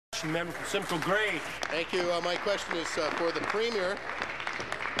question, member from Simcoe-Grey. Thank you. My question is for the Premier.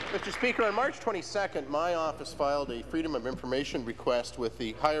 Mr. Speaker, on March 22nd, my office filed a Freedom of Information request with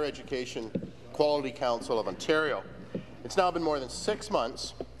the Higher Education Quality Council of Ontario. It's now been more than 6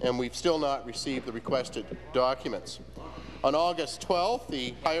 months, and we've still not received the requested documents. On August 12th,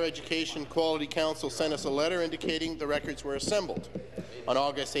 the Higher Education Quality Council sent us a letter indicating the records were assembled. On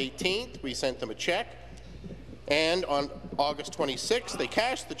August 18th, we sent them a check, and on August 26th, they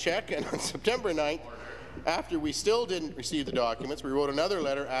cashed the check, and on September 9th, after we still didn't receive the documents, we wrote another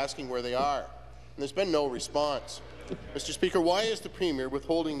letter asking where they are, and there's been no response. Mr. Speaker, why is the Premier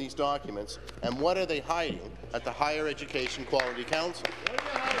withholding these documents, and what are they hiding at the Higher Education Quality Council?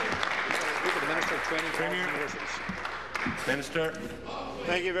 Speaker, the Minister of Training, College and Universities. Minister.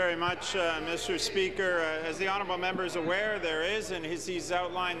 Thank you very much, Mr. Speaker. As the honourable member is aware, there is, and he's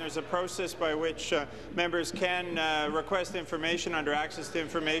outlined, there's a process by which members can request information under access to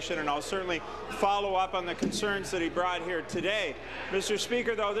information, and I'll certainly follow up on the concerns that he brought here today. Mr.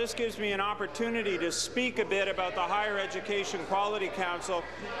 Speaker, though, this gives me an opportunity to speak a bit about the Higher Education Quality Council,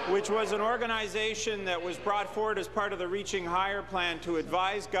 which was an organization that was brought forward as part of the Reaching Higher plan to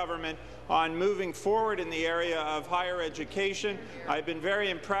advise government on moving forward in the area of higher education. I've been very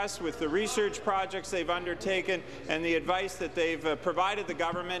impressed with the research projects they've undertaken and the advice that they've provided the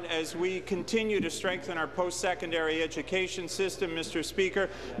government as we continue to strengthen our post-secondary education system. Mr. Speaker,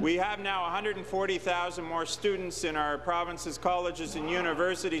 we have now 140,000 more students in our province's colleges and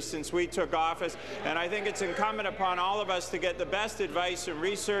universities since we took office, and I think it's incumbent upon all of us to get the best advice and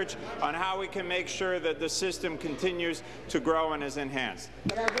research on how we can make sure that the system continues to grow and is enhanced.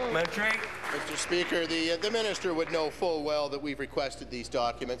 Mr. Speaker, the minister would know full well that we've requested these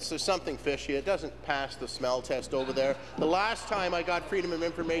documents. There's something fishy. It doesn't pass the smell test over there. The last time I got Freedom of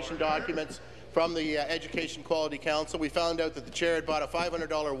Information documents from the Education Quality Council, we found out that the chair had bought a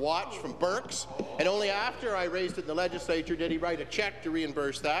 $500 watch from Burke's, and only after I raised it in the legislature did he write a check to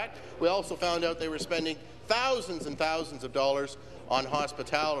reimburse that. We also found out they were spending thousands and thousands of dollars on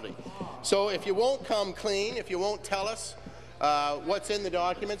hospitality. So if you won't come clean, if you won't tell us what's in the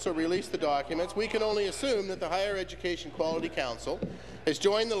documents or release the documents, we can only assume that the Higher Education Quality Council has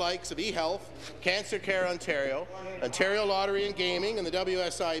joined the likes of eHealth, Cancer Care Ontario, Ontario Lottery and Gaming, and the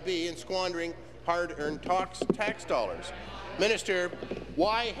WSIB in squandering hard-earned tax dollars. Minister,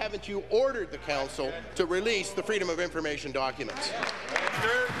 why haven't you ordered the Council to release the Freedom of Information documents?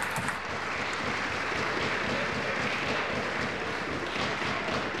 Minister.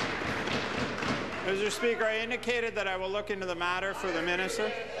 Mr. Speaker, I indicated that I will look into the matter for the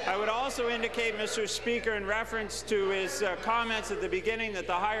minister. I would also indicate, Mr. Speaker, in reference to his comments at the beginning, that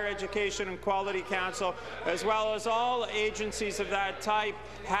the Higher Education and Quality Council, as well as all agencies of that type,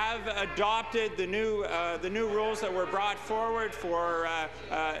 have adopted the new rules that were brought forward for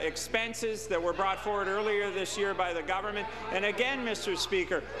expenses that were brought forward earlier this year by the government. And again, Mr.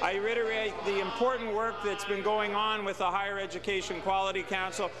 Speaker, I reiterate the important work that's been going on with the Higher Education Quality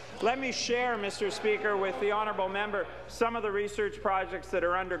Council. Let me share, Mr. Speaker, with the honourable member some of the research projects that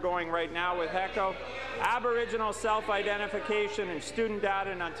are undergoing right now with HEQCO. Aboriginal self-identification and student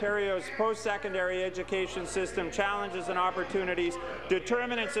data in Ontario's post-secondary education system, challenges and opportunities,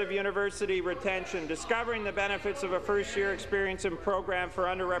 determinants of university retention, discovering the benefits of a first-year experience and program for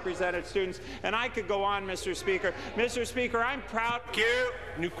underrepresented students, and I could go on, Mr. Speaker. Mr. Speaker, I'm proud. Thank you.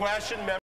 New question.